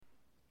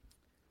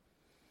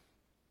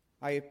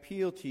I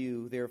appeal to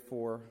you,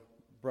 therefore,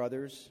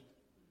 brothers,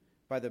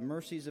 by the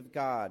mercies of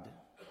God,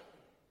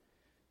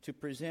 to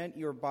present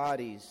your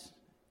bodies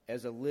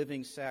as a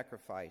living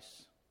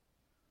sacrifice,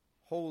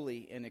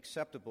 holy and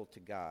acceptable to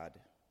God,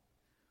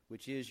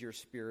 which is your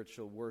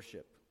spiritual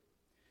worship.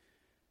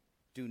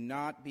 Do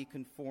not be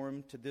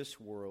conformed to this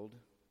world,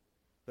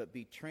 but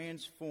be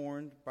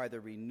transformed by the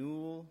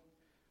renewal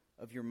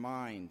of your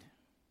mind,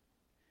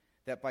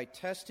 that by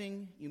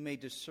testing you may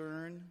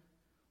discern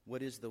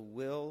what is the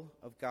will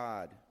of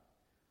God,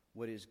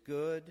 what is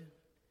good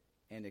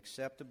and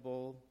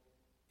acceptable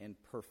and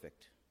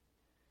perfect.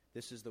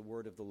 This is the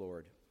word of the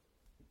Lord.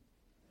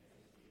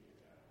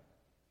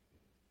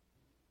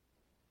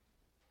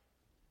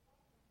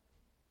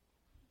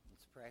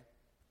 Let's pray.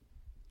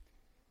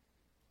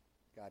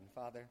 God and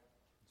Father,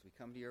 as we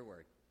come to your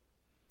word,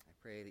 I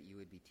pray that you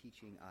would be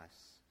teaching us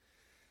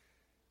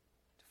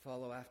to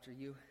follow after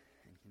you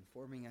and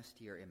conforming us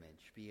to your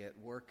image. Be at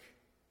work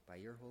by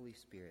your Holy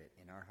Spirit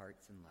in our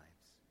hearts and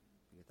lives.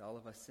 Be with all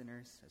of us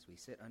sinners as we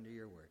sit under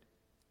your word.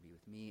 Be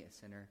with me, a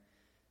sinner,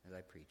 as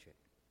I preach it.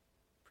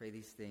 Pray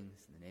these things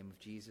in the name of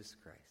Jesus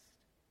Christ.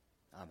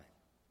 Amen.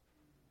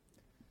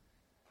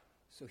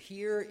 So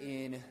here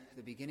in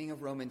the beginning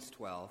of Romans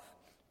 12,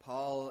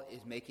 Paul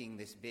is making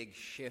this big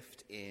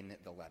shift in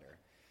the letter.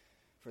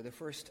 For the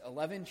first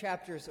 11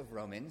 chapters of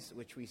Romans,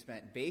 which we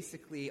spent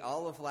basically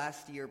all of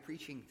last year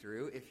preaching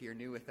through, if you're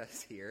new with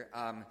us here,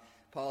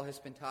 Paul has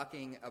been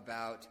talking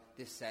about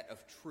this set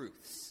of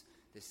truths,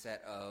 this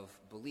set of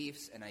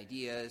beliefs and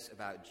ideas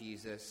about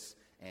Jesus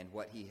and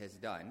what he has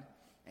done.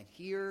 And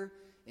here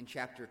in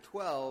chapter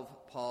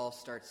 12, Paul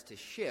starts to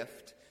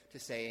shift to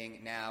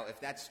saying, now,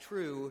 if that's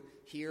true,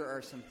 here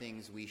are some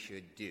things we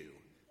should do,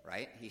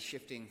 right? He's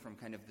shifting from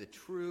kind of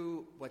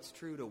what's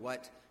true to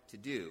what to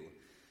do.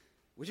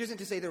 Which isn't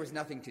to say there was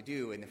nothing to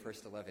do in the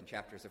first 11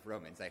 chapters of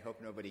Romans. I hope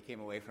nobody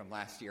came away from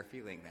last year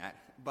feeling that.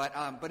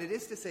 But it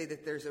is to say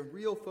that there's a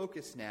real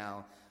focus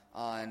now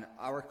on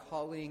our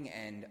calling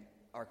and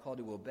our call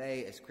to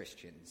obey as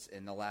Christians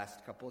in the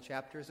last couple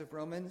chapters of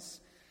Romans.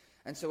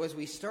 And so as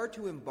we start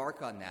to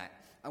embark on that,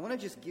 I want to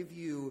just give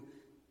you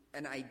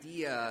an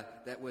idea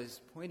that was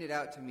pointed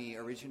out to me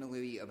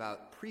originally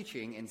about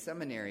preaching in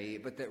seminary,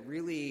 but that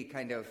really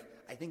kind of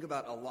I think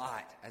about a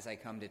lot as I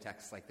come to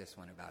texts like this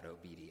one about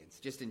obedience,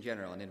 just in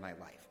general and in my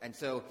life. And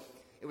so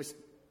it was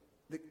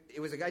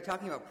a guy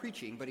talking about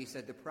preaching, but he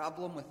said the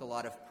problem with a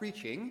lot of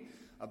preaching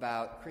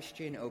about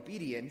Christian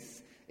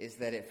obedience is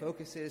that it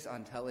focuses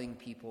on telling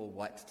people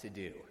what to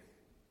do.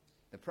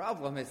 The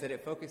problem is that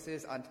it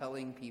focuses on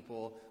telling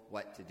people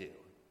what to do.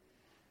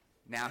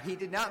 Now, he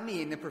did not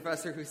mean, the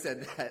professor who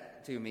said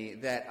that to me,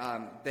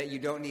 that you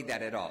don't need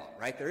that at all,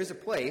 right? There is a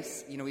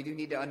place, we do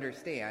need to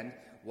understand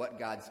what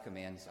God's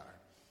commands are.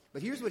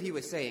 But here's what he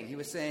was saying. He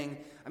was saying,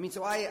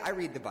 so I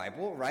read the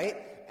Bible, right?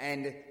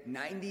 And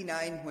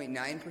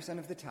 99.9%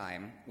 of the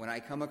time, when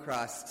I come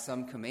across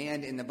some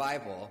command in the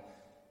Bible,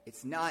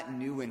 it's not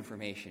new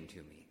information to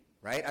me,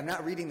 right? I'm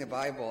not reading the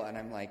Bible and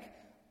I'm like,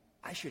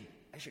 I should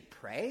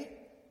pray?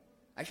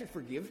 I should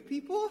forgive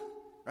people?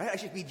 Right? I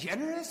should be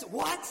generous?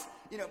 What?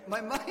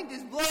 My mind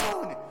is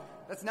blown.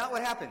 That's not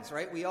what happens,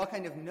 right? We all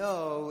kind of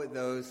know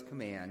those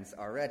commands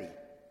already.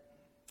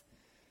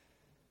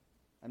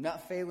 I'm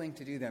not failing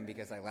to do them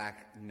because I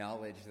lack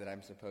knowledge that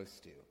I'm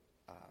supposed to.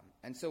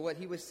 And so what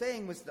he was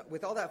saying was that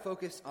with all that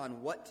focus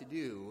on what to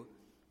do,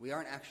 we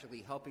aren't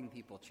actually helping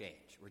people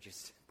change. We're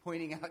just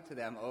pointing out to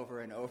them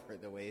over and over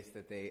the ways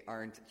that they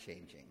aren't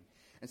changing.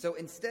 And so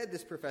instead,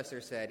 this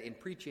professor said, in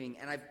preaching,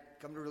 and I've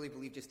come to really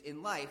believe just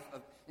in life,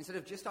 instead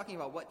of just talking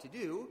about what to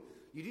do,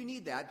 you do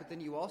need that, but then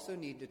you also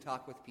need to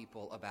talk with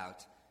people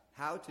about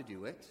how to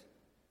do it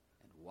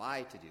and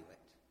why to do it.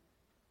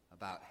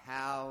 About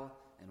how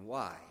and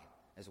why,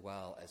 as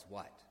well as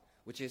what.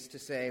 Which is to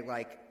say,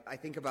 I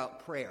think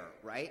about prayer,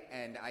 right?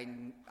 And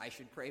I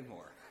should pray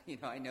more.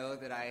 I know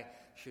that I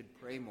should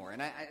pray more.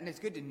 And it's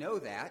good to know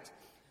that,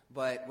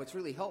 but what's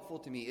really helpful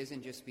to me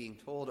isn't just being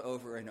told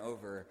over and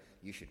over,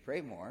 you should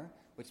pray more.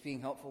 What's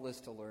being helpful is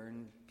to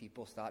learn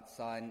people's thoughts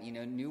on,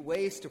 new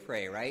ways to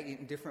pray, right?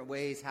 In different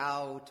ways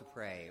how to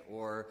pray,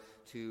 or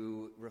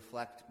to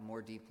reflect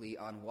more deeply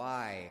on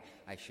why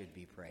I should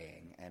be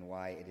praying and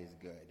why it is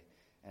good.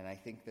 And I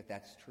think that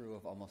that's true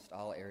of almost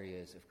all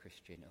areas of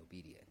Christian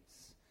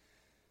obedience.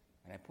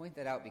 And I point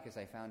that out because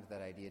I found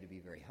that idea to be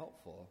very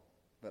helpful,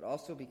 but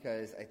also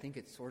because I think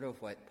it's sort of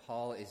what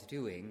Paul is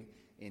doing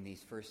in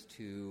these first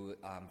two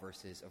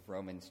verses of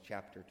Romans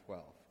chapter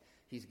 12.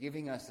 He's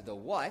giving us the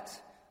what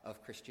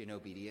of Christian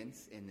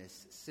obedience in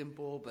this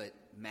simple but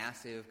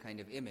massive kind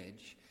of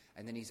image,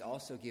 and then he's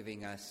also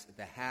giving us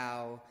the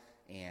how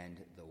and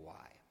the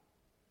why.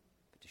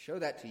 To show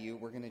that to you,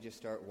 we're going to just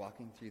start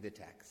walking through the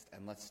text.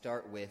 And let's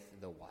start with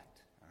the what,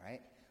 all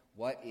right?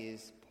 What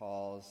is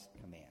Paul's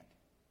command?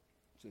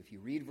 So if you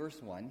read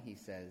verse 1, he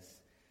says,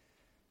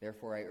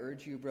 "Therefore I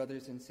urge you,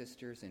 brothers and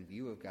sisters, in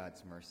view of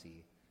God's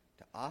mercy,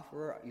 to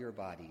offer your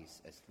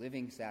bodies as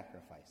living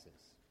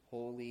sacrifices,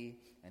 holy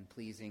and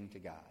pleasing to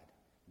God.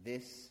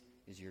 This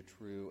is your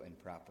true and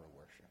proper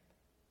worship."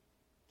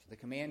 So The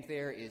command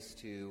there is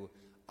to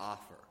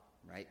offer,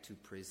 right? To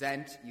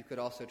present. You could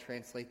also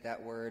translate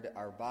that word,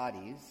 our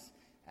bodies,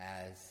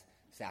 as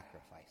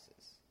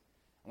sacrifices.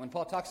 And when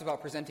Paul talks about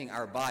presenting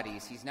our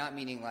bodies, he's not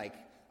meaning like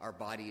our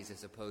bodies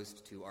as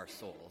opposed to our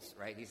souls,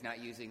 right? He's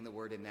not using the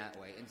word in that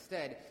way.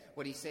 Instead,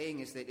 what he's saying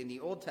is that in the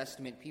Old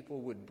Testament,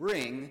 people would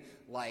bring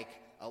like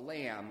a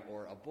lamb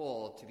or a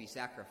bull to be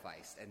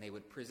sacrificed, and they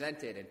would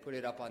present it and put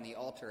it up on the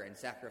altar and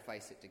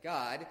sacrifice it to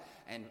God.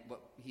 And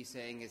what he's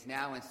saying is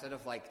now, instead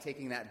of like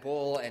taking that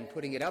bull and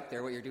putting it up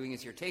there, what you're doing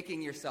is you're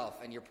taking yourself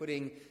and you're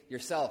putting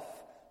yourself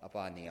up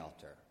on the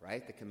altar,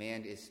 right? The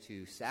command is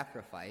to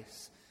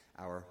sacrifice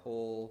our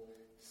whole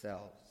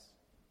selves.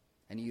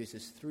 And he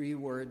uses 3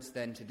 words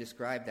then to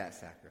describe that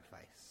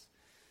sacrifice.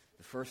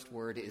 The first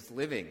word is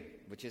living,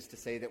 which is to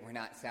say that we're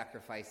not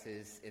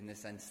sacrifices in the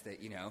sense that,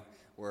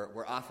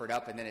 we're offered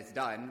up and then it's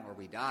done, or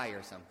we die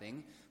or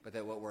something, but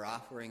that what we're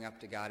offering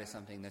up to God is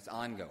something that's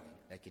ongoing,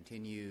 that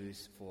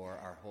continues for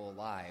our whole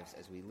lives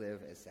as we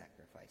live as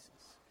sacrifices.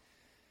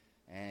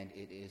 And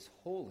it is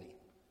holy.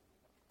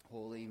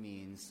 Holy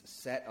means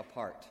set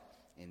apart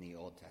in the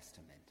Old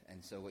Testament.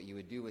 And so what you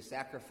would do with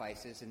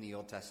sacrifices in the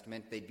Old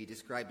Testament, they'd be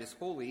described as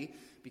holy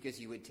because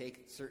you would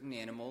take certain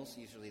animals,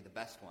 usually the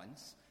best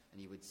ones,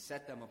 and you would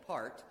set them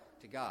apart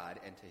to God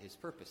and to his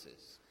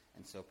purposes.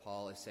 And so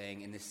Paul is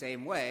saying, in the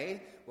same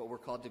way, what we're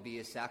called to be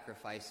is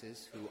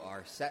sacrifices who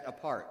are set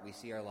apart. We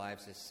see our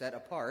lives as set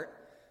apart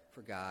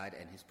for God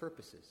and his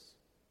purposes.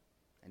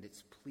 And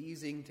it's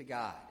pleasing to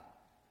God.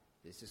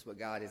 This is what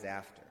God is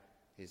after.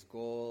 His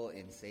goal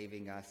in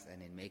saving us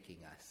and in making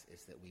us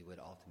is that we would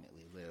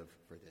ultimately live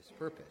for this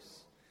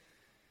purpose.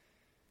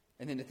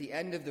 And then at the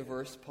end of the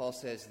verse, Paul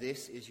says,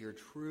 this is your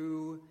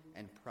true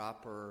and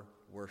proper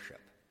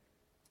worship.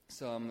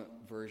 Some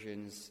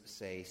versions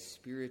say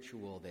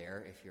spiritual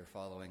there, if you're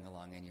following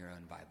along in your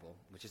own Bible,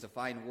 which is a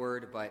fine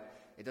word, but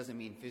it doesn't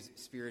mean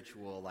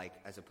spiritual like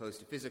as opposed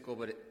to physical,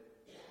 but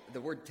the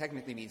word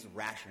technically means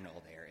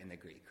rational there in the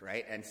Greek,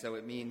 right? And so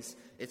it means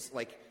it's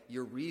like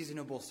your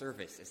reasonable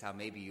service is how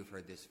maybe you've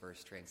heard this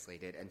verse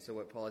translated. And so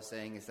what Paul is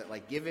saying is that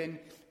like given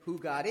who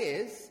God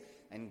is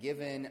and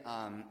given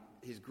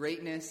his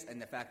greatness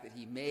and the fact that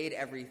he made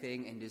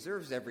everything and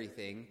deserves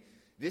everything,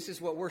 this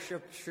is what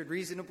worship should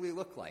reasonably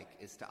look like,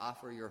 is to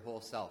offer your whole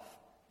self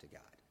to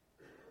God.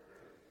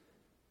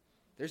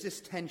 There's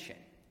this tension.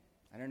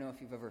 I don't know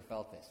if you've ever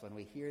felt this. When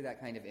we hear that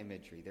kind of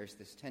imagery, there's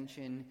this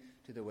tension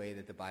to the way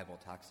that the Bible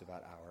talks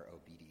about our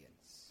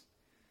obedience.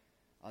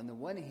 On the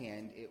one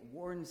hand, it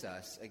warns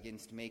us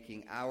against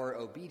making our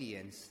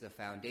obedience the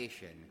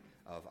foundation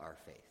of our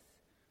faith.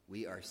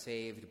 We are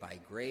saved by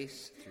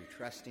grace through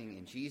trusting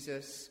in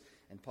Jesus,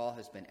 and Paul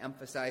has been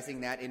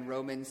emphasizing that in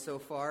Romans so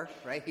far,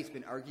 right? He's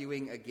been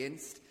arguing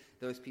against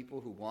those people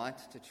who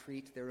want to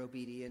treat their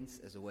obedience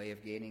as a way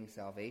of gaining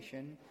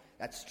salvation.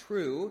 That's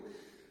true.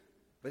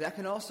 But that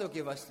can also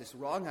give us this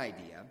wrong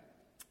idea.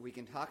 We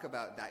can talk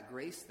about that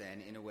grace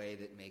then in a way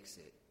that makes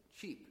it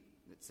cheap.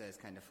 That says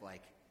kind of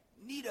like,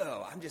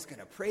 neato, I'm just going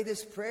to pray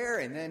this prayer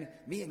and then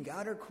me and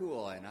God are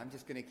cool and I'm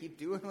just going to keep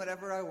doing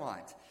whatever I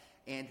want.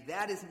 And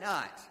that is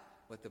not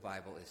what the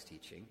Bible is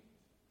teaching.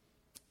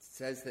 It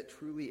says that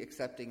truly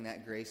accepting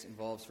that grace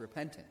involves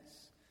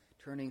repentance,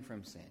 turning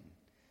from sin,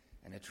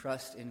 and a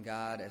trust in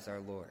God as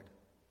our Lord.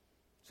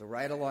 So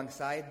right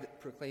alongside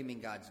proclaiming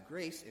God's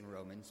grace in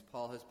Romans,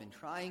 Paul has been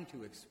trying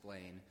to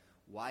explain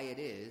why it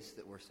is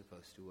that we're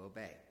supposed to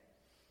obey.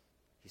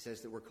 He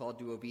says that we're called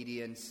to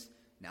obedience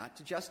not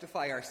to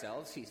justify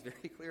ourselves, he's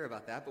very clear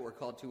about that, but we're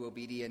called to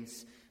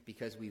obedience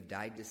because we've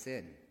died to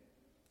sin,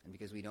 and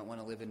because we don't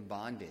want to live in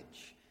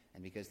bondage,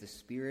 and because the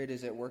Spirit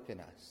is at work in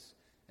us,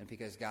 and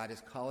because God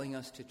is calling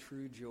us to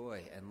true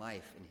joy and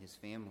life in his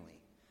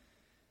family.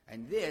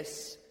 And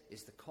this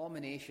is the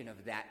culmination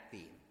of that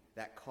theme.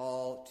 That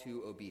call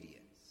to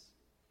obedience.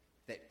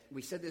 That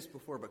we said this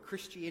before, but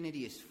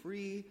Christianity is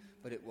free,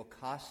 but it will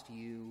cost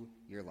you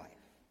your life.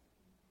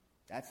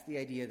 That's the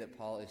idea that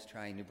Paul is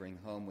trying to bring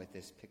home with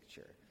this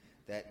picture.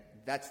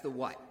 That's the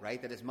what,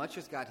 right? That as much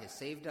as God has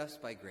saved us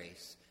by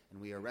grace and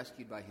we are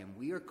rescued by him,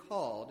 we are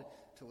called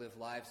to live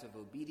lives of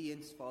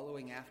obedience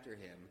following after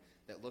him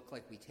that look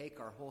like we take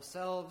our whole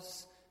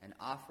selves and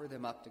offer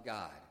them up to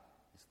God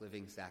as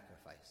living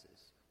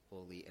sacrifices,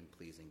 holy and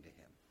pleasing to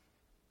him.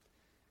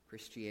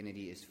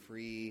 Christianity is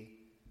free,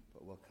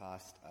 but will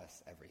cost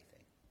us everything.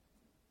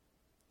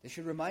 This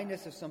should remind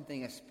us of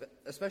something,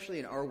 especially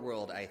in our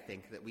world, I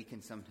think, that we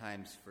can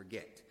sometimes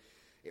forget.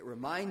 It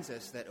reminds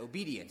us that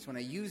obedience, when I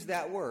use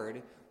that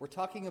word, we're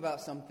talking about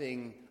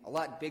something a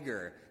lot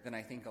bigger than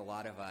I think a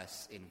lot of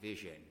us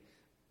envision.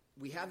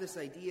 We have this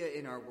idea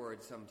in our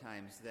words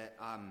sometimes that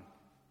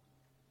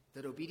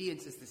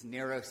obedience is this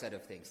narrow set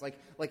of things. Like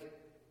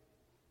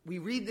We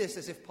read this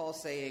as if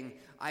Paul's saying,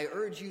 I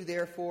urge you,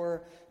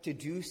 therefore, to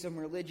do some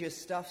religious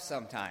stuff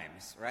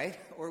sometimes, right?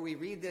 Or we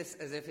read this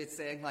as if it's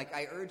saying, like,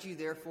 I urge you,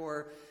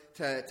 therefore,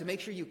 to make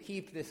sure you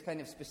keep this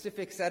kind of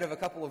specific set of a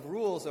couple of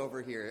rules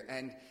over here.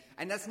 And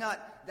that's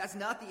not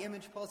the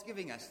image Paul's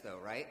giving us, though,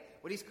 right?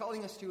 What he's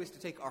calling us to is to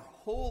take our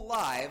whole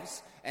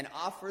lives and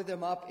offer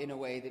them up in a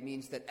way that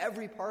means that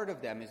every part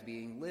of them is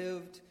being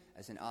lived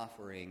as an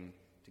offering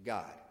to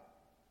God.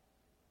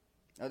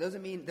 Now, it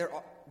doesn't mean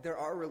there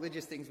are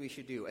religious things we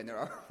should do, and there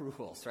are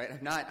rules, right?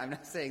 I'm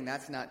not saying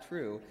that's not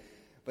true,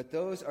 but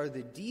those are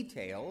the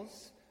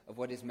details of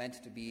what is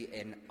meant to be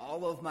an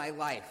all of my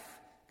life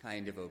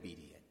kind of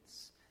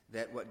obedience.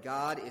 That what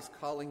God is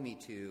calling me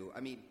to,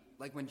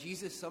 like when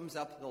Jesus sums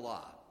up the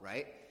law,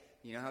 right?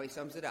 You know how he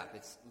sums it up.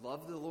 It's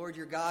love the Lord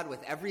your God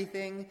with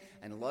everything,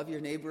 and love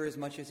your neighbor as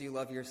much as you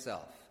love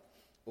yourself.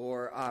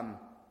 Or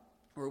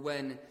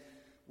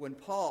when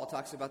Paul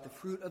talks about the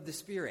fruit of the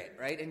Spirit,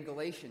 right, in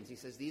Galatians, he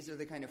says these are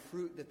the kind of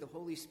fruit that the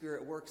Holy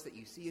Spirit works that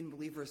you see in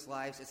believers'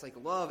 lives. It's like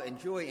love and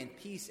joy and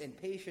peace and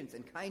patience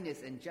and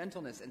kindness and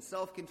gentleness and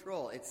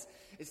self-control.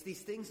 It's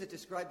these things that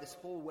describe this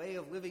whole way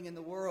of living in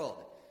the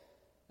world,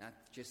 not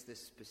just this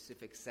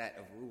specific set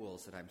of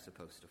rules that I'm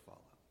supposed to follow.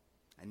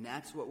 And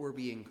that's what we're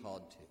being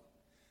called to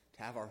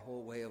have our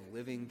whole way of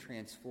living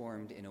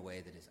transformed in a way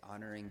that is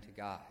honoring to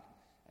God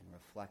and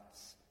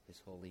reflects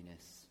his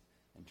holiness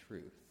and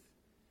truth.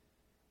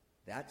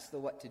 That's the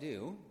what to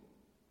do.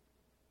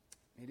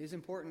 It is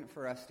important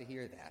for us to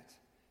hear that,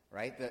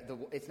 right?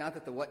 It's not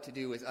that the what to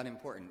do is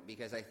unimportant,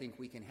 because I think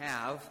we can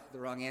have the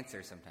wrong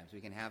answer sometimes. We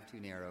can have too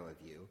narrow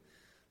a view.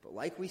 But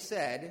like we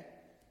said,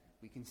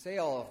 we can say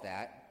all of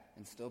that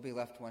and still be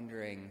left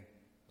wondering,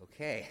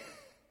 okay,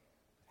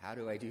 how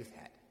do I do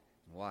that?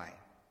 And why?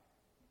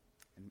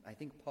 And I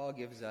think Paul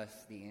gives us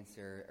the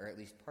answer, or at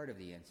least part of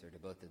the answer to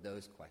both of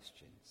those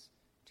questions,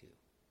 too.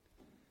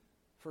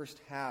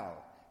 First, how?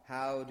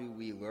 How do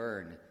we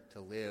learn to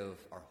live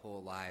our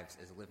whole lives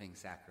as living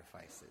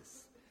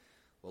sacrifices?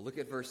 Well, look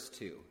at verse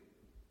 2.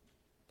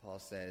 Paul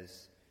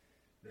says,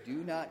 "Do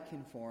not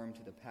conform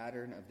to the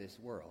pattern of this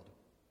world,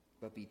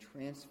 but be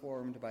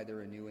transformed by the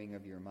renewing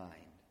of your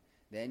mind.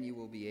 Then you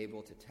will be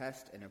able to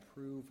test and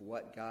approve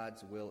what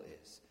God's will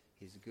is,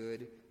 his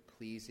good,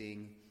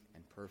 pleasing,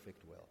 and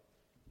perfect will."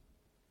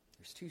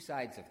 There's two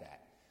sides of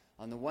that.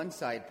 On the one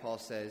side, Paul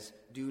says,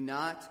 do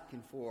not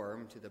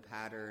conform to the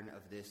pattern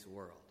of this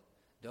world.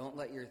 Don't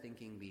let your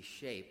thinking be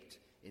shaped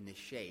in the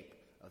shape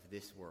of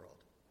this world.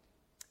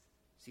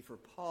 See, for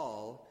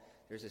Paul,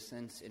 there's a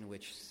sense in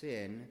which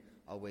sin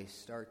always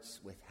starts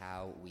with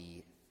how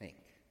we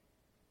think.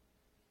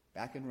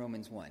 Back in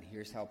Romans 1,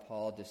 here's how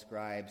Paul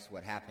describes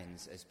what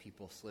happens as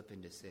people slip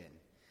into sin.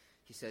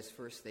 He says,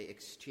 first, they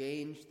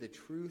exchanged the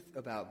truth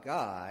about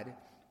God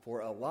for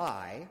a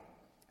lie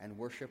and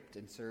worshipped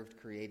and served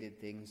created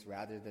things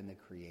rather than the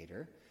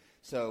Creator.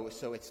 So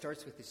it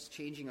starts with this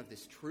changing of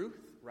this truth,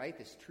 right?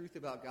 This truth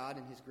about God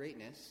and his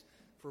greatness,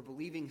 for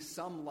believing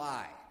some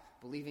lie,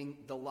 believing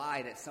the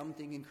lie that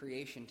something in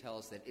creation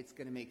tells that it's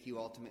going to make you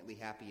ultimately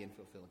happy and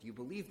fulfilled. You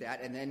believe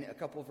that, and then a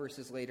couple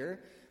verses later,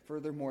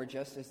 furthermore,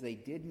 just as they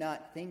did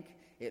not think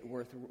it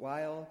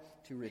worthwhile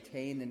to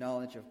retain the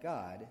knowledge of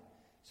God,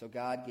 so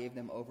God gave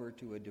them over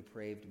to a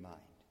depraved mind,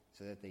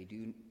 so that they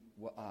do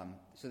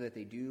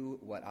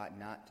what ought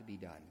not to be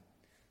done.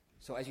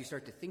 So as you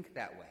start to think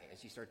that way,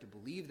 as you start to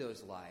believe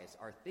those lies,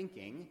 our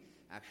thinking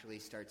actually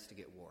starts to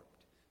get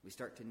warped. We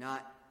start to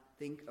not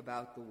think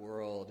about the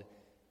world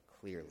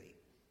clearly.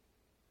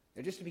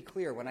 Now, just to be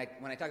clear, when I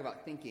talk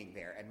about thinking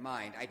there and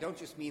mind, I don't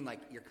just mean like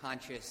your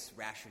conscious,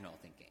 rational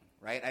thinking,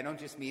 right? I don't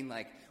just mean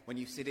like when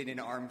you sit in an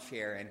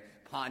armchair and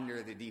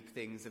ponder the deep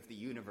things of the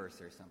universe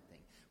or something.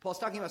 Paul's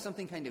talking about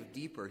something kind of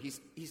deeper.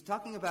 He's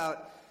talking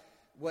about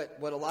what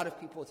a lot of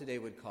people today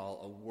would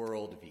call a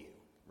worldview,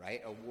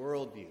 right? A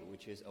worldview,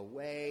 which is a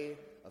way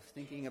of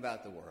thinking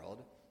about the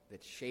world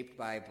that's shaped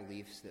by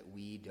beliefs that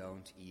we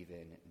don't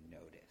even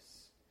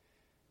notice.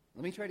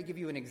 Let me try to give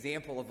you an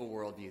example of a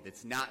worldview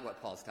that's not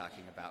what Paul's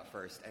talking about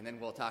first, and then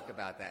we'll talk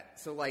about that.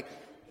 So,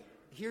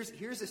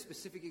 here's a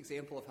specific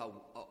example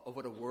of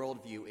what a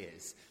worldview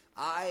is.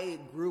 I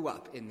grew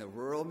up in the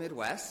rural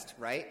Midwest,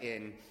 right?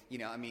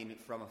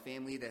 From a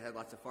family that had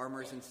lots of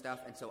farmers and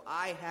stuff, and so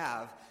I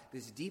have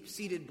this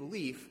deep-seated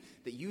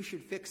belief that you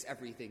should fix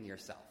everything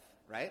yourself,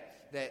 right?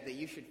 That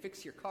you should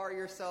fix your car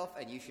yourself,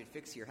 and you should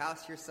fix your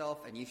house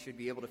yourself, and you should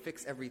be able to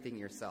fix everything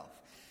yourself.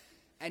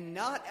 And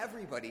not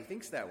everybody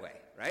thinks that way,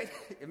 right?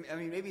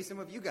 Maybe some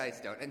of you guys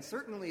don't. And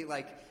certainly,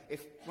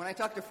 when I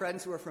talk to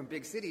friends who are from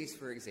big cities,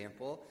 for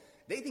example,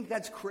 they think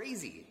that's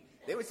crazy.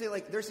 They would say,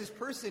 there's this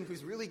person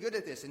who's really good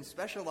at this and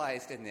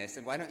specialized in this,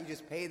 and why don't you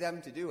just pay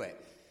them to do it?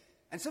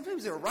 And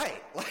sometimes they're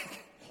right.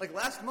 Like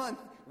last month,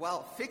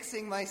 while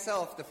fixing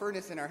myself the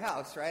furnace in our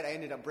house, right, I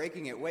ended up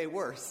breaking it way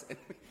worse. And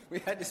we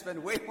had to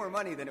spend way more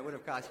money than it would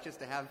have cost just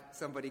to have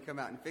somebody come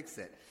out and fix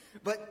it.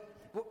 But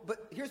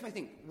here's my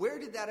thing. Where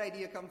did that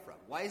idea come from?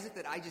 Why is it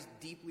that I just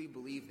deeply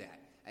believe that,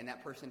 and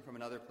that person from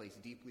another place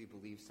deeply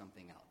believes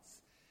something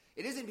else?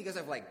 It isn't because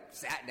I've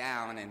sat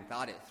down and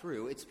thought it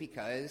through. It's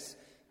because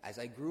as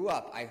I grew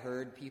up, I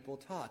heard people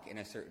talk in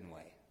a certain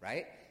way,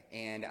 right?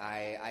 And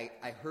I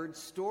heard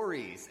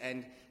stories,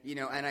 and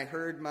I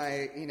heard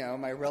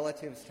my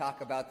relatives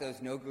talk about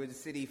those no good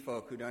city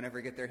folk who don't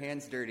ever get their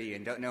hands dirty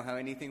and don't know how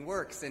anything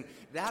works, and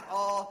that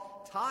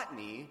all taught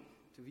me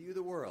to view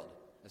the world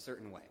a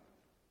certain way.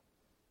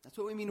 That's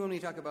what we mean when we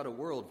talk about a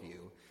worldview,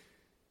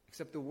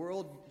 except the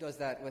world does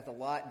that with a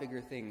lot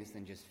bigger things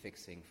than just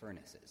fixing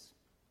furnaces.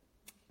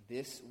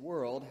 This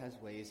world has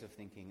ways of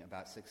thinking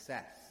about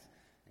success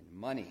and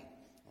money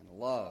and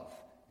love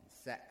and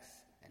sex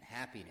and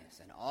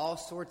happiness and all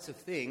sorts of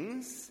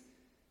things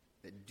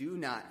that do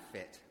not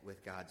fit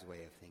with God's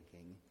way of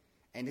thinking.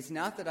 And it's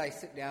not that I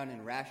sit down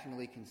and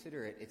rationally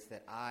consider it, it's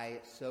that I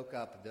soak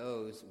up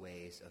those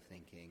ways of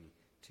thinking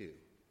too.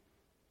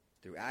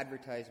 Through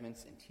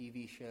advertisements and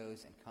TV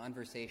shows and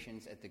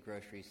conversations at the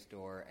grocery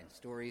store and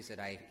stories that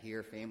I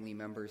hear family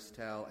members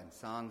tell and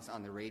songs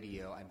on the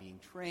radio, I'm being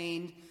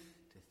trained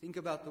to think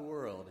about the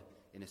world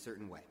in a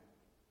certain way.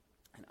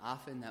 And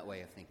often that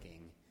way of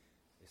thinking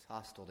is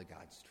hostile to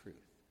God's truth.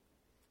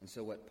 And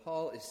so what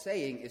Paul is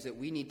saying is that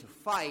we need to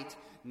fight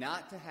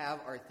not to have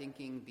our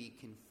thinking be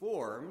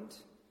conformed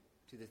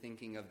to the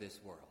thinking of this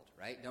world,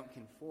 right? Don't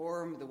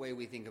conform the way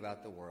we think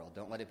about the world.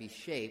 Don't let it be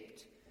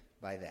shaped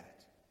by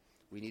that.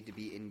 We need to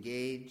be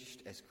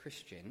engaged as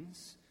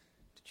Christians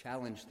to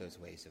challenge those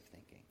ways of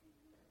thinking.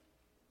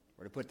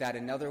 Or to put that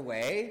another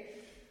way,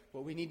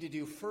 what we need to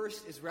do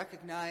first is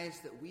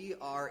recognize that we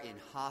are in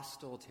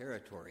hostile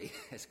territory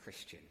as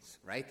Christians,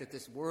 right? That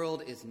this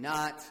world is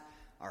not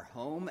our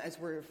home, as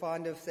we're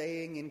fond of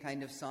saying in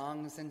kind of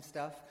songs and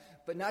stuff,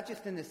 but not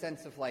just in the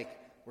sense of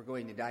we're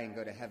going to die and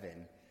go to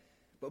heaven,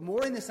 but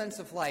more in the sense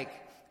of I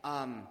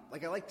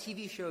like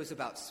TV shows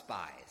about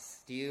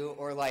spies. Do you?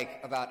 Or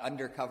about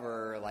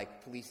undercover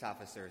police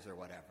officers or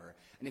whatever.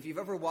 And if you've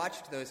ever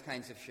watched those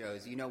kinds of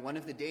shows, one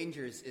of the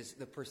dangers is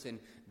the person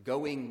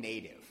going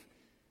native.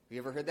 Have you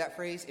ever heard that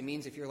phrase? It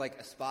means if you're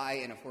a spy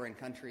in a foreign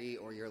country,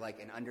 or you're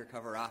an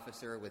undercover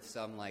officer with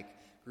some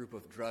group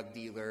of drug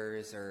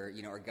dealers or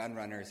or gun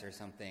runners or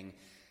something.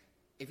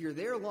 If you're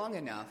there long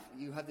enough,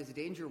 you have this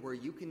danger where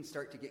you can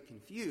start to get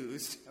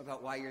confused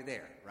about why you're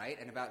there, right?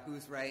 And about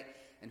who's right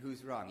and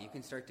who's wrong. You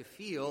can start to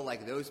feel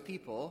like those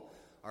people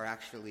are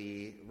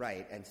actually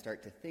right and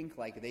start to think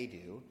like they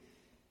do.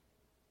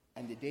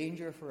 And the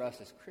danger for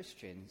us as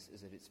Christians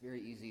is that it's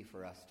very easy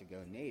for us to go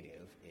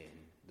native in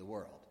the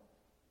world,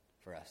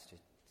 for us to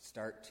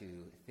start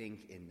to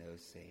think in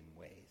those same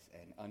ways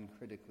and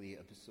uncritically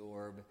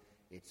absorb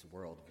its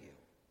worldview.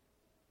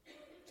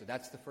 So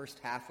that's the first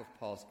half of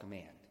Paul's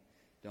command.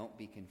 Don't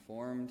be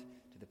conformed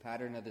to the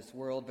pattern of this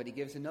world, but he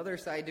gives another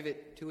side of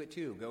it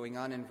too. Going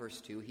on in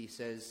verse 2, he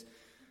says,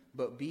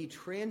 but be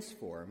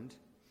transformed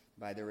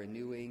by the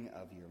renewing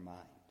of your mind.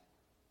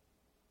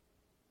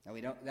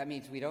 Now that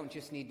means we don't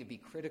just need to be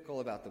critical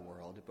about the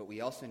world, but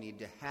we also need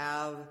to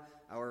have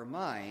our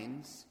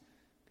minds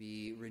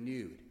be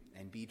renewed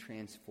and be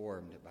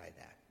transformed by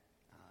that.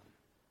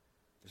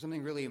 There's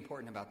something really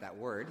important about that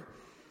word,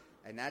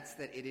 and that's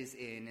that it is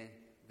in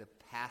the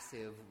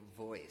passive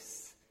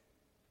voice.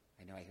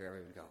 I know I hear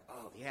everyone go,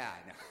 oh yeah,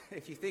 I know.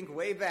 If you think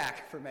way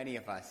back for many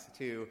of us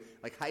to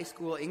high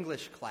school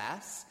English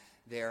class,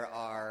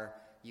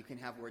 you can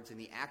have words in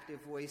the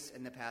active voice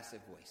and the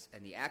passive voice.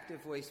 And the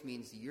active voice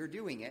means you're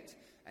doing it,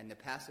 and the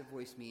passive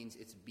voice means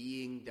it's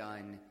being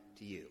done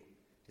to you.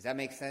 Does that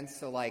make sense?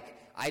 So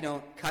I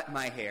don't cut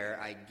my hair,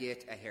 I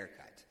get a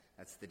haircut.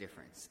 That's the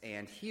difference.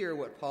 And here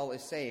what Paul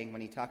is saying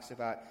when he talks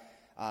about,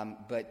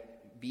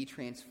 but be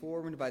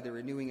transformed by the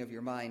renewing of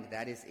your mind,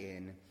 that is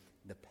in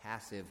the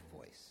passive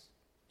voice.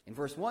 In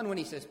verse 1, when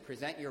he says,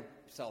 present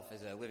yourself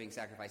as a living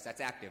sacrifice,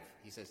 that's active.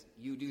 He says,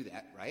 you do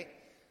that, right?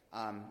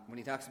 When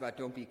he talks about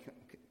don't be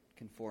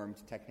conformed,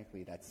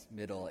 technically that's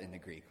middle in the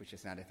Greek, which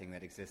is not a thing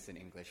that exists in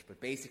English,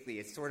 but basically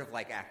it's sort of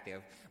like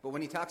active. But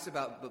when he talks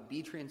about but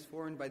be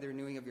transformed by the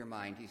renewing of your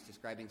mind, he's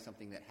describing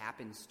something that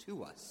happens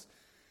to us,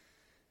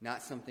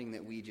 not something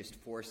that we just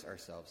force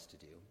ourselves to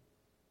do.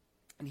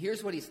 And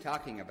here's what he's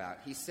talking about.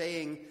 He's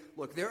saying,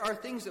 look, there are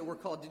things that we're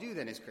called to do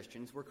then as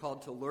Christians. We're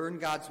called to learn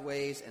God's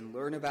ways and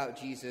learn about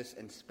Jesus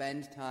and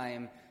spend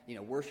time,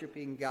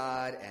 worshiping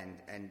God,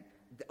 and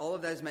all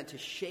of that is meant to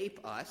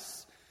shape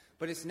us.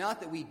 But it's not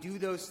that we do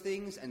those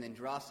things and then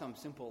draw some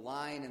simple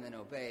line and then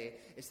obey.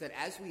 It's that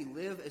as we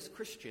live as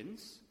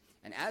Christians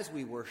and as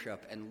we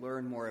worship and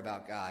learn more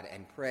about God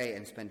and pray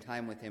and spend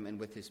time with him and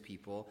with his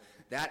people,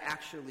 that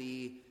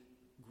actually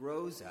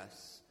grows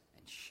us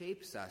and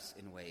shapes us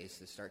in ways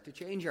that start to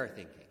change our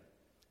thinking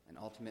and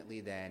ultimately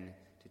then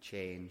to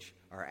change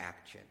our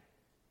action.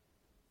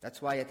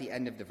 That's why at the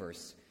end of the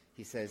verse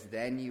he says,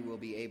 then you will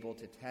be able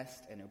to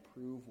test and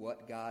approve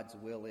what God's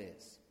will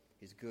is,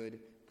 his good,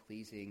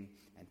 pleasing,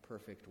 and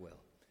perfect will.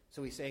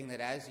 So he's saying that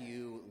as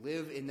you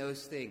live in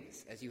those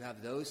things, as you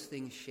have those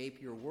things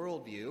shape your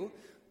worldview,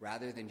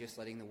 rather than just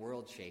letting the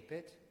world shape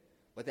it,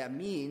 what that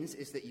means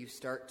is that you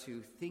start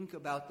to think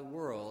about the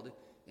world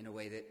in a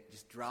way that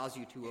just draws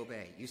you to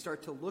obey. You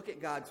start to look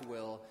at God's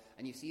will,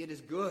 and you see it as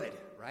good,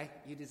 right?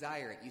 You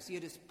desire it. You see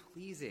it as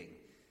pleasing,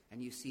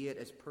 and you see it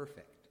as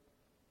perfect.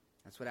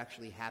 That's what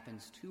actually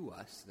happens to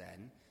us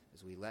then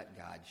as we let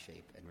God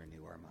shape and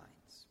renew our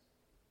minds.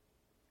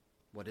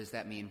 What does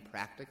that mean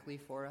practically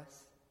for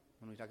us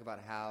when we talk about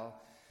how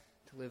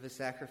to live as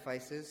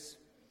sacrifices?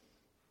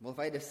 Well, if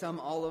I had to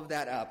sum all of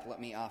that up, let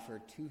me offer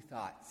two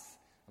thoughts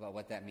about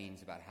what that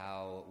means about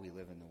how we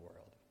live in the world.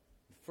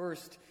 The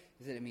first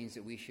is that it means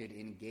that we should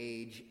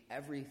engage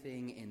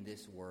everything in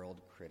this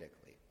world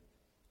critically.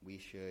 We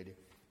should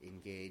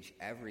engage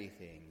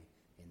everything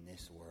in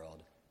this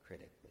world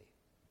critically.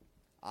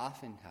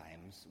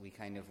 Oftentimes, we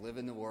kind of live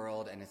in the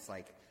world, and it's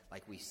like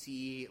we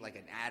see like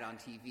an ad on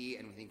TV,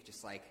 and we think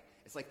just like,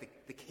 it's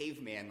like the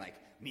caveman, like,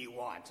 me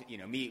want,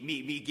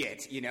 me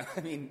get,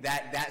 I mean,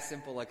 that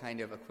simple a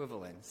kind of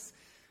equivalence.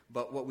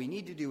 But what we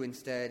need to do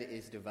instead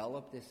is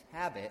develop this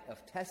habit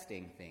of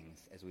testing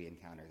things as we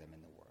encounter them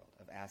in the world,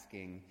 of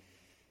asking,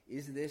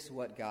 is this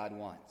what God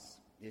wants?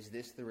 Is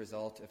this the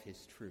result of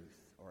his truth?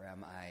 Or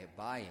am I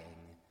buying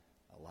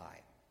a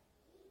lie?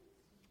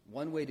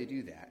 One way to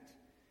do that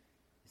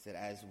is that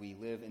as we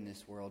live in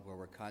this world where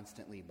we're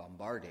constantly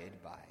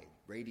bombarded by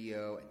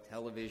radio and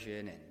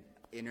television and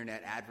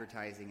internet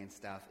advertising and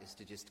stuff, is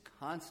to just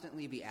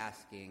constantly be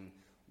asking,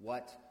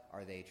 what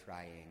are they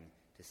trying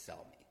to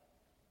sell me?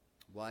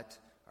 What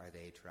are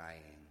they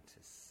trying to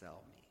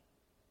sell me?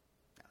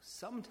 Now,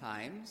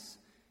 sometimes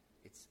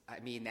I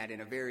mean that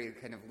in a very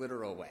kind of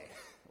literal way.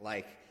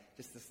 Like,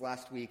 just this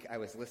last week, I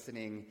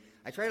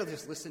try to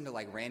just listen to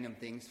like random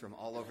things from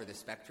all over the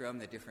spectrum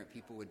that different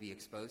people would be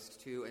exposed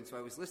to. And so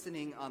I was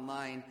listening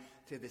online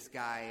to this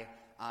guy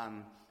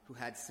who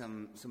had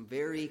some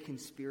very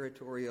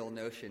conspiratorial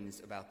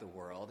notions about the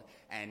world.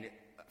 And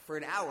for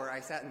an hour,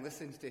 I sat and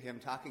listened to him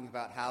talking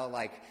about how,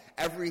 like,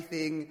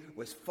 everything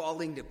was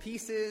falling to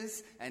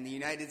pieces and the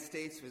United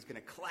States was going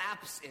to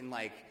collapse in,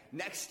 like,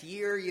 next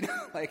year,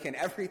 and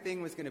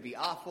everything was going to be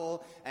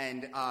awful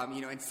and,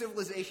 and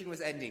civilization was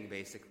ending,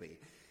 basically.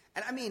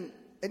 And, I mean,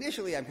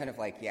 initially I'm kind of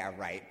like, yeah,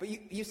 right. But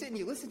you sit and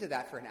you listen to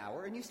that for an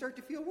hour and you start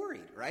to feel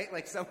worried, right?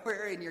 Like,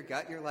 somewhere in your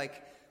gut, you're like,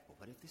 well,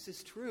 what if this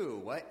is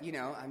true?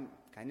 I'm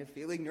kind of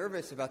feeling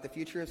nervous about the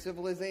future of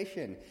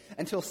civilization.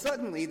 Until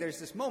suddenly there's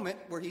this moment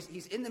where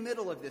he's in the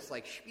middle of this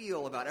like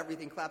spiel about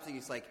everything collapsing.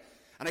 He's like,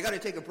 and I got to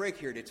take a break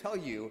here to tell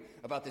you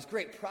about this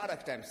great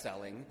product I'm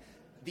selling,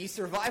 these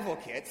survival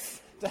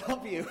kits to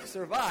help you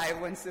survive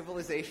when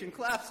civilization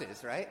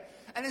collapses, right?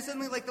 And then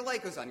suddenly like the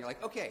light goes on. You're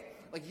like, okay,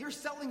 like you're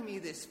selling me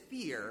this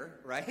fear,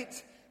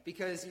 right?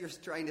 Because you're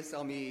trying to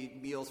sell me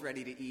meals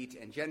ready to eat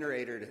and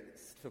generator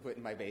to put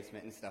in my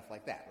basement and stuff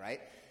like that, right?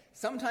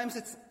 Sometimes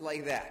it's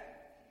like that.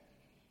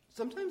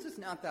 Sometimes it's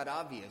not that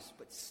obvious,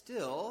 but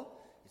still,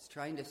 it's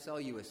trying to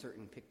sell you a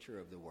certain picture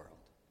of the world.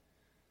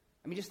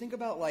 I mean, just think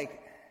about,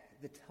 like,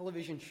 the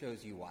television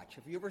shows you watch.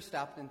 Have you ever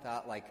stopped and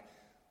thought, like,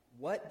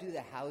 what do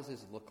the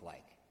houses look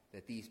like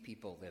that these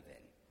people live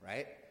in,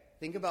 right?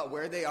 Think about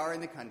where they are in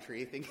the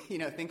country.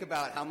 Think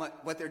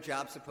about what their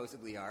jobs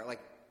supposedly are.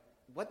 Like,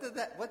 what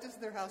does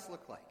their house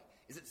look like?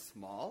 Is it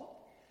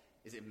small?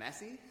 Is it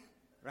messy?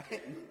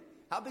 Right?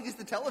 How big is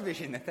the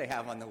television that they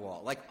have on the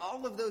wall? Like,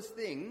 all of those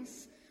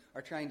things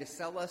are trying to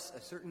sell us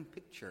a certain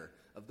picture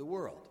of the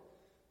world,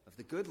 of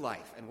the good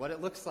life, and what it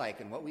looks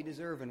like, and what we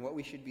deserve, and what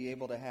we should be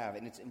able to have.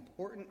 And it's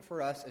important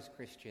for us as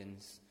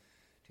Christians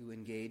to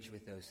engage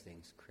with those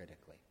things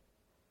critically.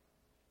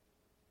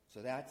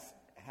 So that's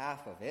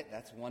half of it.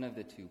 That's one of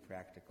the two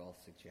practical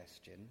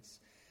suggestions.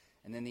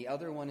 And then the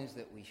other one is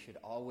that we should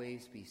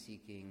always be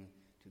seeking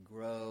to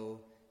grow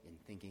in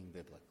thinking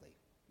biblically.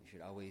 We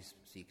should always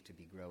seek to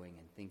be growing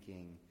in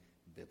thinking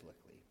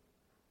biblically.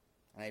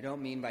 And I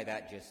don't mean by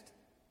that just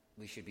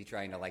we should be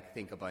trying to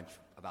think a bunch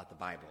about the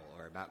Bible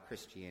or about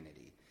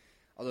Christianity.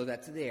 Although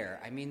that's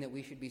there, I mean that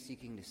we should be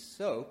seeking to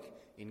soak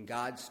in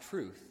God's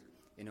truth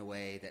in a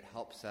way that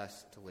helps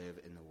us to live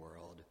in the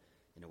world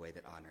in a way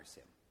that honors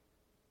him.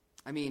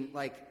 I mean,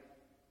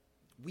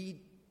 we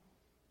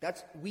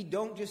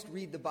don't just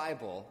read the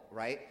Bible,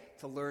 right,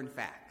 to learn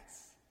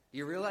facts. Do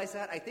you realize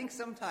that? I think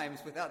sometimes,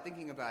 without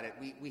thinking about it,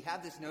 we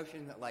have this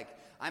notion that,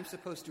 I'm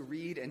supposed to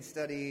read and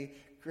study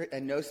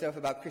and know stuff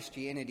about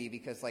Christianity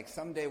because,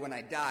 someday when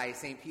I die,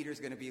 St. Peter's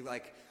going to be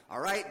like, all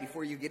right,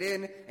 before you get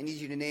in, I need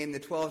you to name the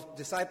 12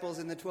 disciples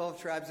in the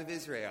 12 tribes of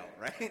Israel,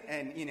 right?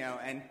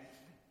 And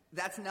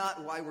that's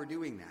not why we're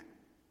doing that.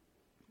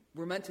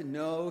 We're meant to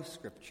know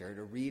Scripture,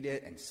 to read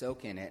it and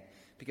soak in it,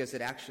 because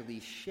it actually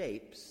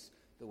shapes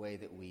the way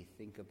that we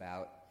think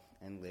about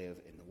and live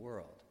in the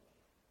world.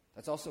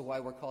 That's also why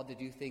we're called to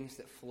do things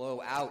that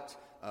flow out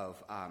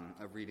of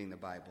reading the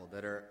Bible,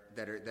 that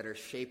are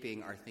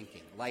shaping our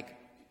thinking. I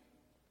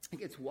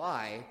think it's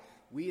why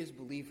we as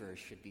believers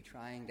should be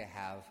trying to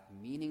have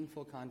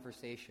meaningful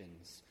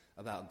conversations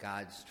about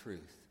God's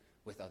truth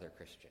with other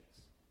Christians.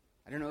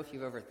 I don't know if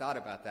you've ever thought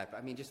about that,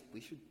 but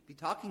we should be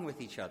talking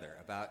with each other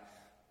about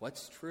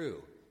what's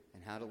true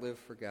and how to live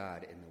for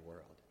God in the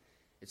world.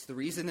 It's the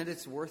reason that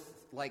it's worth,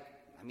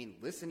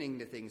 listening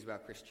to things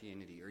about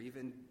Christianity or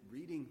even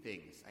reading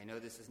things. I know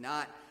this is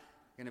not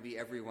going to be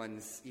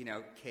everyone's,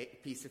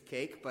 piece of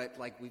cake, but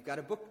we've got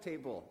a book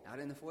table out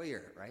in the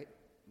foyer, right?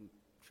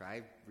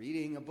 Try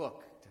reading a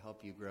book to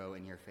help you grow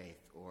in your faith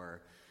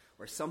or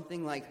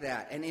something like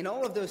that. And in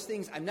all of those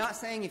things, I'm not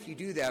saying if you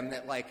do them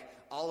that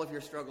all of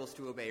your struggles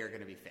to obey are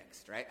going to be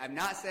fixed, right? I'm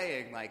not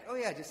saying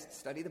just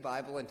study the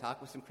Bible and talk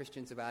with some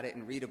Christians about it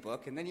and read a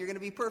book and then you're going to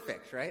be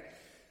perfect, right?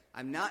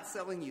 I'm not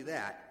selling you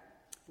that.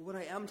 But what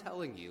I am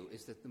telling you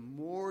is that the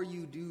more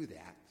you do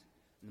that,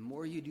 the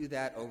more you do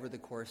that over the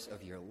course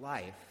of your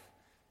life,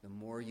 the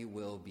more you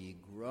will be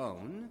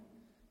grown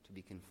to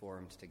be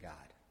conformed to God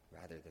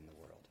rather than the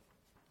world.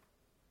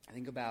 I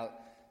think about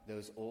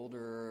those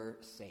older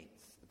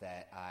saints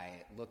that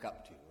I look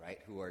up to, right,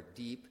 who are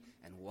deep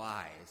and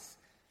wise.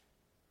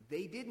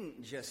 They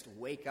didn't just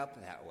wake up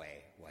that way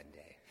one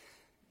day.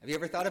 Have you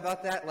ever thought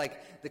about that?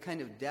 The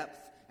kind of depth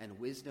and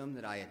wisdom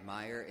that I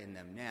admire in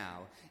them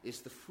now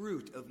is the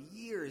fruit of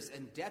years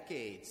and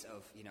decades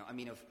of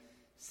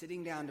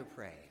sitting down to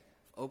pray,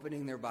 of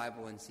opening their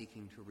Bible and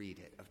seeking to read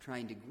it, of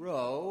trying to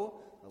grow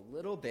a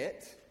little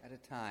bit at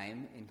a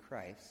time in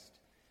Christ,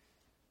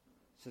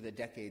 so that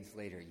decades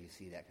later you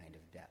see that kind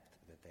of depth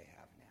that they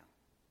have now.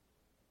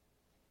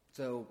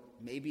 So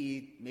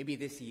maybe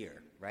this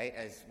year, right,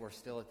 as we're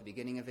still at the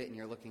beginning of it and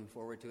you're looking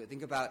forward to it,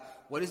 think about,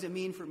 what does it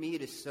mean for me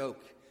to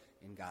soak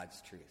in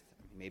God's truth?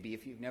 Maybe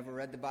if you've never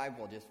read the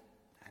Bible,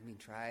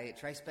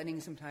 try spending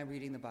some time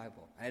reading the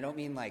Bible. And I don't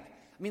mean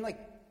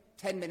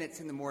 10 minutes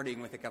in the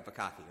morning with a cup of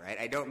coffee, right?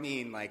 I don't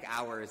mean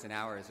hours and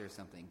hours or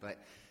something.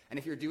 And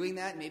if you're doing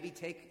that, maybe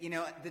take,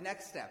 the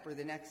next step or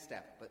the next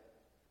step. But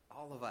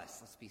all of us,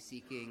 let's be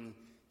seeking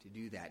to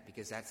do that,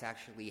 because that's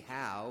actually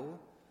how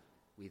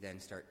we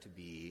then start to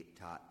be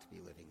taught to be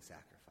living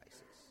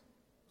sacrifices.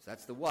 So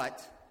that's the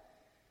what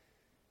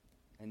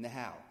and the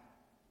how.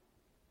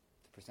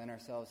 To present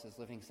ourselves as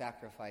living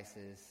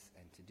sacrifices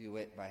and to do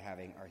it by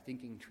having our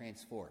thinking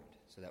transformed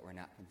so that we're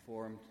not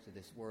conformed to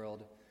this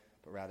world,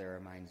 but rather our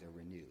minds are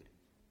renewed.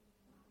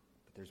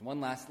 But there's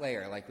one last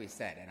layer, like we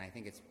said, and I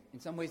think it's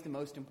in some ways the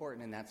most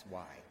important, and that's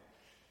why.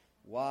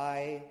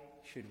 Why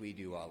should we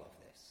do all of this?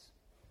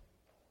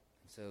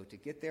 So to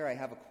get there, I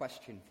have a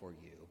question for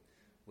you,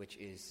 which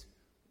is,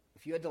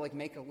 if you had to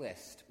make a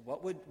list,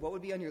 what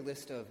would be on your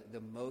list of the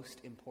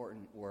most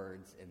important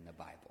words in the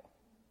Bible?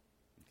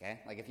 Okay?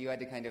 If you had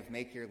to kind of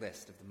make your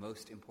list of the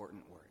most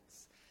important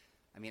words.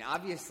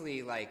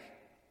 Obviously,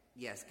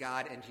 yes,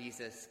 God and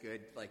Jesus,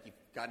 good. You've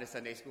gone to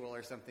Sunday school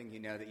or something, you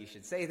know that you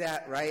should say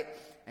that, right?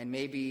 And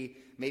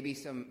maybe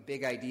some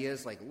big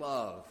ideas like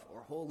love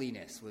or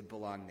holiness would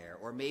belong there.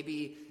 Or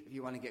maybe if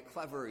you want to get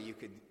clever, you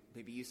could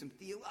maybe use some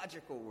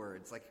theological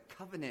words like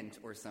covenant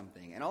or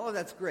something. And all of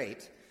that's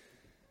great.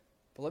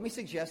 But let me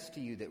suggest to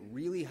you that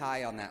really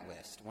high on that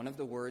list, one of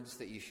the words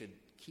that you should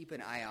keep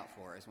an eye out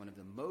for as one of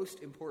the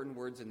most important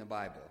words in the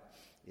Bible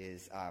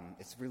is,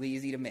 it's really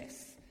easy to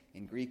miss.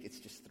 In Greek, it's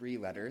just 3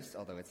 letters,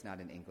 although it's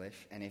not in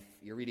English. And if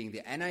you're reading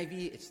the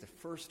NIV, it's the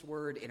first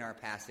word in our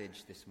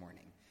passage this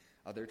morning.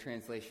 Other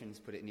translations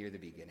put it near the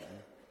beginning.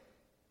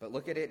 But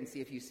look at it and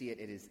see if you see it.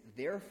 It is,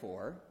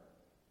 therefore,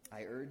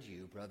 I urge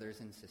you,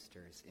 brothers and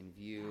sisters, in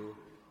view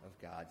of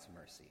God's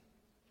mercy.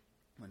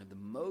 One of the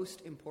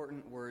most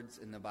important words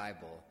in the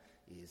Bible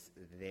is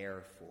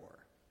therefore,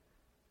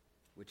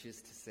 which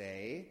is to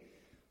say,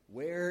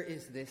 where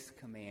is this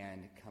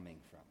command coming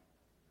from?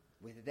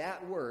 With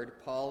that word,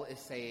 Paul is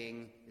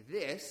saying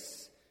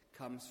this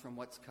comes from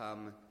what's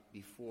come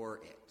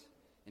before it.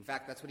 In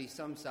fact, that's what he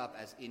sums up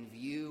as in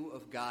view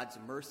of God's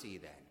mercy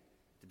then,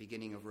 at the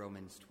beginning of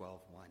Romans 12:1.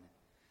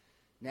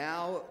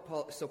 Now,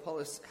 Paul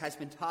has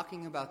been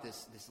talking about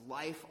this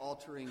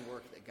life-altering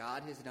work that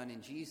God has done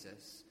in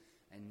Jesus,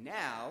 and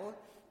now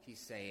he's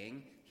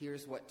saying,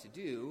 here's what to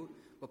do.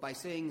 But by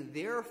saying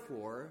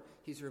therefore,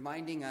 he's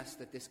reminding us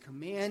that this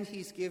command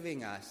he's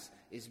giving us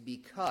is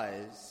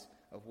because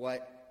of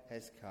what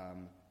has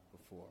come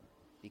before.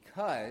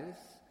 Because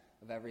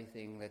of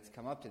everything that's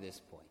come up to this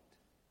point,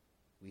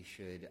 we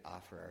should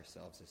offer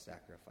ourselves as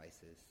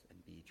sacrifices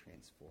and be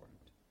transformed.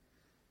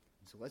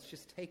 And so let's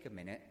just take a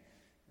minute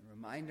and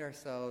remind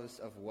ourselves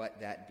of what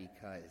that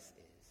because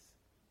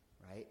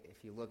is, right?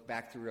 If you look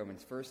back through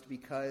Romans, first,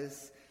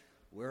 because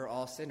we're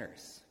all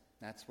sinners.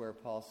 That's where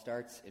Paul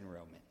starts in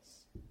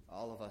Romans.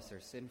 All of us are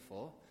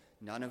sinful.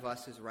 None of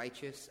us is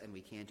righteous, and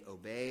we can't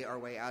obey our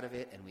way out of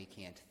it, and we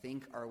can't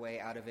think our way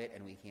out of it,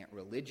 and we can't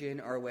religion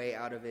our way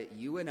out of it.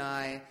 You and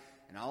I,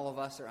 and all of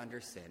us are under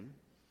sin.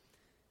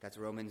 That's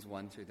Romans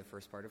 1 through the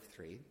first part of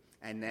 3.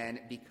 And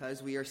then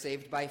because we are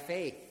saved by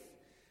faith,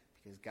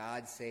 because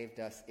God saved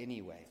us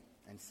anyway,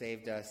 and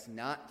saved us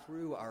not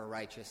through our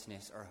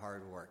righteousness or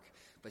hard work,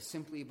 but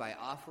simply by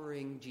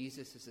offering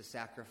Jesus as a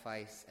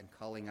sacrifice and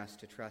calling us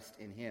to trust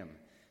in him.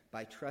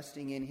 By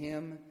trusting in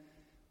him,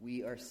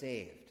 we are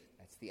saved.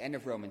 That's the end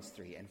of Romans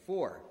 3 and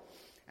 4.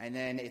 And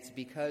then it's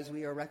because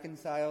we are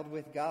reconciled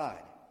with God,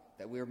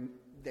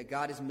 that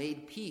God has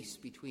made peace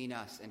between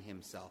us and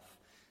himself,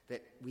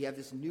 that we have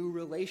this new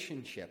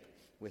relationship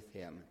with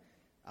him,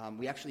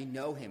 We actually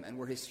know him, and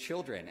we're his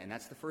children, and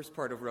that's the first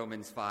part of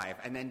Romans 5.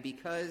 And then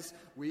because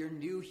we are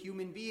new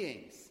human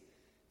beings,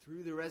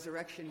 through the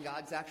resurrection,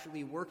 God's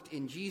actually worked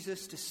in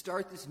Jesus to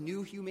start this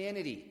new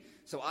humanity.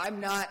 So I'm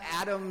not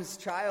Adam's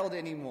child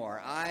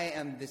anymore. I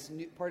am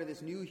part of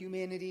this new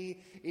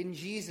humanity in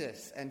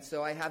Jesus. And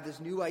so I have this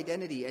new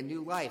identity and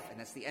new life. And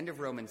that's the end of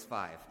Romans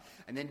 5.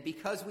 And then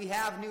because we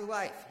have new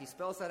life, he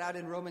spells that out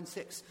in Romans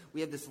 6,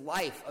 we have this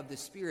life of the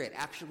Spirit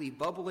actually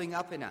bubbling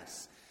up in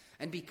us.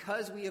 And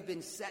because we have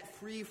been set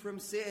free from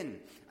sin,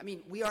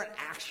 we aren't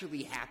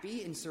actually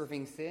happy in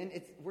serving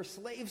sin. We're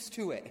slaves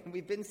to it, and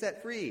we've been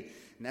set free.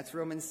 And that's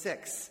Romans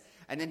 6.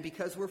 And then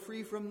because we're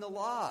free from the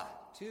law,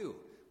 too.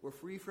 We're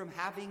free from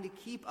having to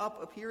keep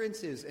up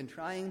appearances and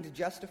trying to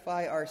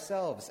justify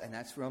ourselves. And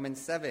that's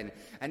Romans 7.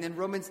 And then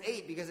Romans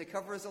 8, because it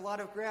covers a lot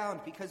of ground,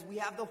 because we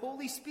have the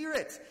Holy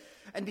Spirit.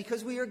 And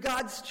because we are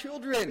God's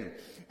children,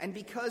 and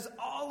because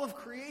all of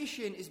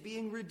creation is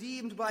being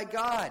redeemed by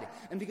God,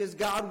 and because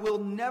God will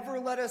never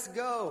let us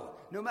go,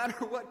 no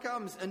matter what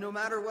comes and no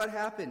matter what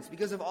happens,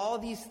 because of all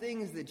these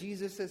things that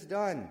Jesus has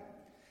done.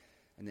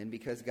 And then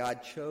because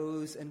God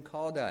chose and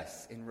called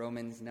us in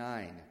Romans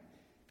 9,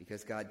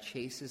 because God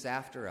chases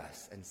after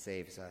us and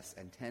saves us,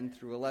 and 10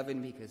 through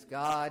 11, because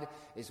God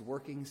is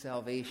working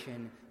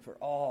salvation for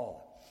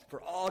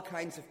all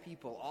kinds of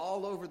people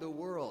all over the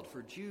world,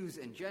 for Jews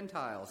and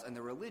Gentiles and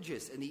the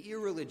religious and the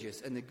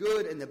irreligious and the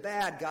good and the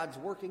bad. God's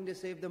working to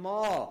save them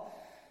all.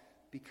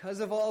 Because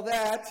of all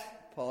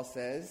that, Paul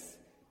says,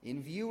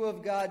 in view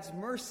of God's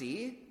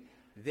mercy,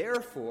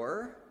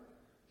 therefore,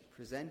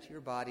 present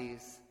your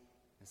bodies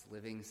as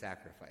living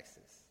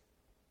sacrifices.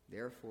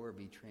 Therefore,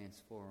 be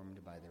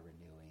transformed by the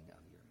renewing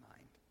of your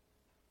mind.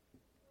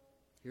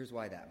 Here's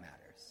why that matters.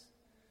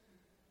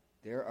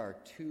 There are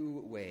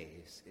two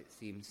ways, it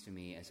seems to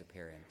me as a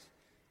parent,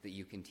 that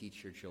you can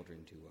teach your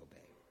children to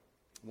obey.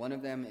 One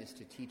of them is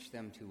to teach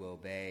them to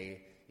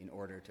obey in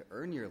order to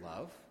earn your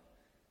love.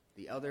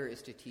 The other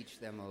is to teach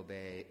them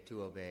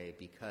to obey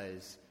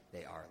because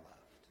they are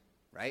loved,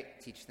 right?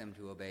 Teach them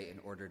to obey in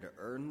order to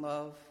earn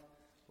love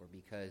or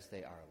because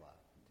they are loved.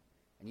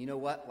 And you know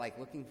what? Like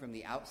looking from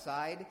the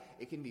outside,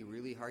 it can be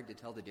really hard to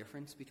tell the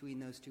difference between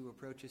those two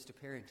approaches to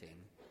parenting.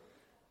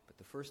 But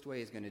the first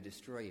way is going to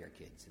destroy your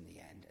kids in the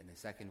end, and the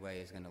second way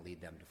is going to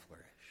lead them to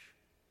flourish.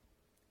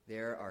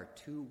 There are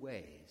two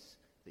ways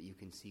that you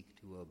can seek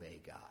to obey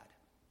God.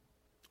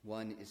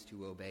 One is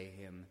to obey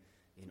him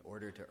in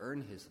order to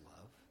earn his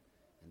love,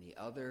 and the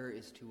other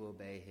is to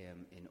obey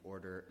him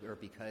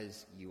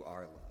because you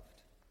are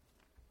loved.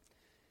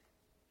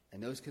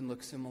 And those can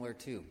look similar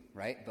too,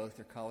 right? Both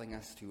are calling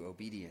us to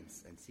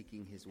obedience and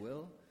seeking his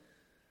will.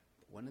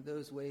 But one of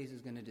those ways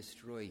is going to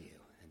destroy you,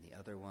 and the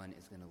other one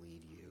is going to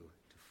lead you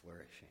to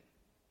flourishing.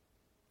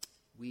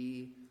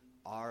 We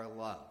are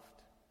loved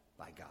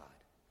by God.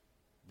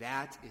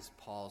 That is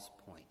Paul's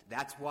point.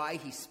 That's why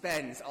he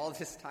spends all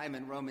this time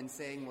in Romans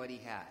saying what he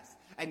has.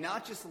 And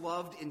not just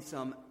loved in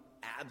some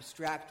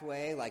abstract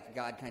way, like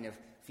God kind of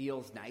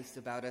feels nice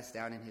about us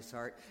down in his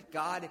heart.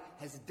 God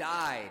has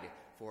died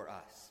for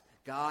us.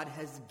 God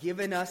has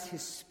given us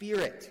his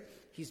Spirit.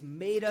 He's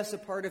made us a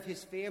part of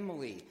his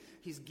family.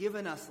 He's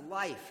given us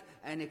life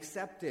and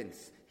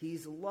acceptance.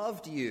 He's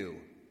loved you.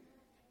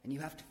 And you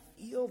have to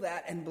feel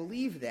that and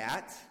believe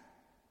that,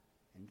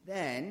 and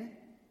then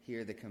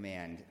hear the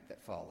command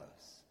that follows.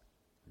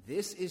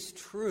 This is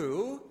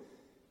true,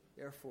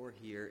 therefore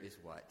here is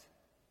what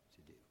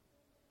to do.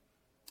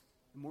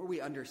 The more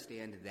we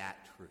understand that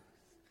truth,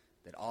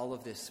 that all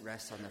of this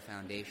rests on the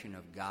foundation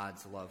of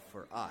God's love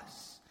for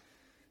us,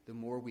 the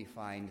more we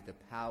find the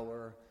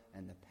power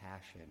and the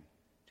passion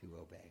to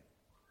obey.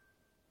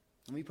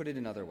 Let me put it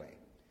another way.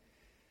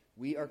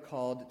 We are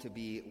called to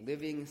be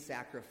living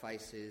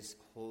sacrifices,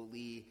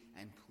 holy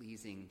and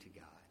pleasing to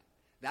God.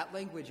 That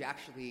language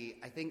actually,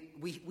 I think,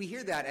 we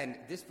hear that, and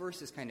this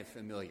verse is kind of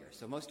familiar.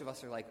 So most of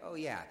us are like, oh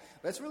yeah.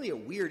 But that's really a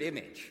weird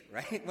image,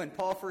 right? When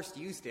Paul first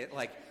used it,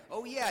 like,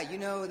 oh yeah, you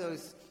know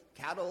those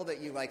cattle that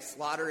you like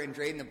slaughter and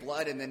drain the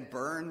blood and then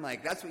burn?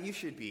 Like, that's what you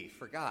should be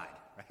for God,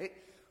 right?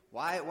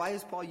 Why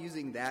is Paul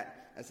using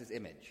that as his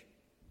image?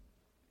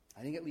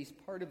 I think at least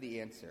part of the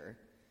answer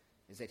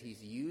is that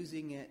he's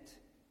using it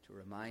to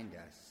remind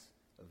us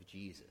of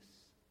Jesus.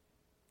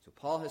 So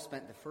Paul has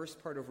spent the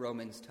first part of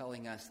Romans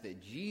telling us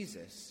that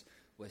Jesus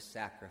was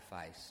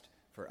sacrificed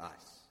for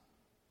us.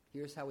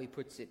 Here's how he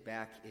puts it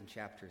back in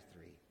chapter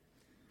 3.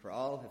 For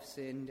all have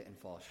sinned and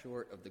fall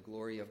short of the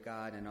glory of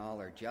God, and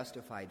all are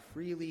justified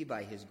freely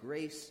by his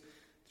grace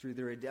through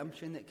the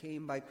redemption that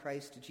came by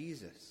Christ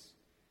Jesus.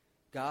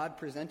 God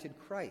presented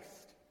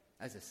Christ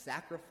as a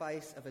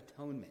sacrifice of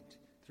atonement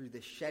through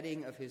the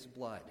shedding of his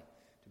blood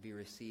to be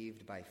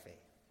received by faith.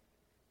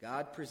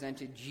 God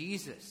presented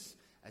Jesus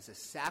as a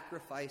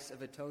sacrifice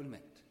of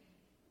atonement,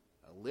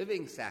 a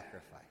living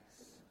sacrifice,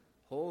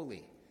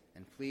 holy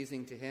and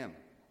pleasing to him.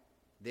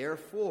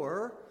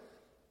 Therefore,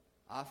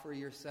 offer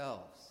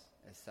yourselves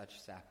as such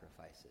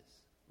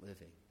sacrifices,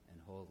 living and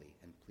holy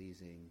and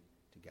pleasing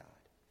to God.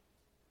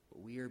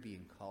 What we are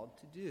being called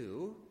to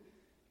do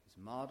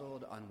is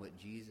modeled on what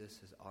Jesus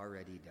has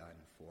already done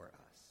for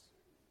us.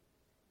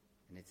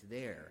 And it's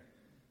there,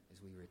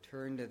 as we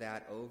return to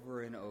that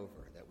over and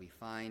over, that we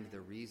find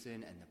the reason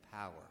and the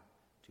power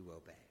to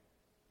obey.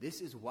 This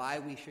is why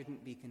we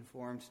shouldn't be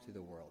conformed to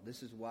the world.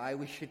 This is why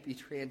we should be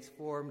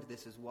transformed.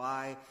 This is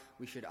why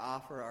we should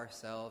offer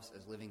ourselves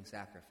as living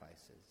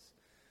sacrifices.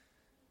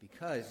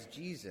 Because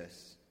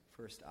Jesus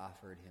first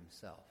offered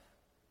himself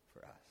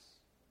for us.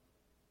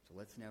 So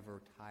let's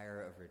never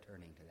tire of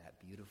returning to that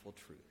beautiful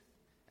truth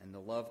and the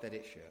love that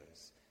it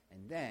shows,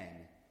 and then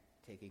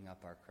taking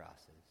up our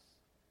crosses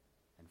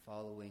and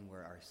following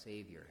where our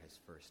Savior has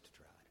first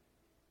trod.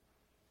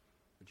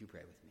 Would you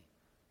pray with me?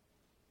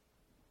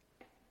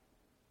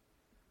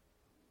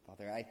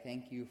 Father, I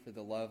thank you for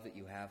the love that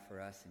you have for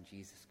us in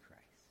Jesus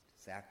Christ,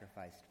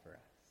 sacrificed for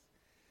us.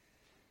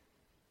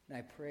 And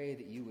I pray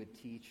that you would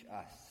teach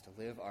us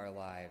to live our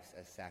lives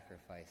as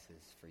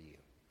sacrifices for you,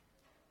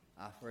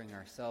 offering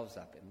ourselves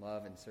up in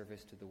love and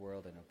service to the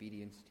world and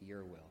obedience to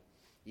your will,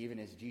 even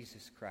as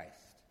Jesus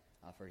Christ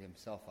offered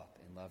himself up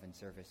in love and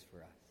service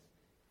for us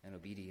and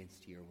obedience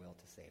to your will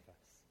to save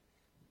us.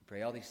 We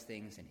pray all these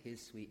things in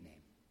his sweet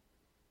name.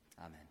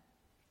 Amen.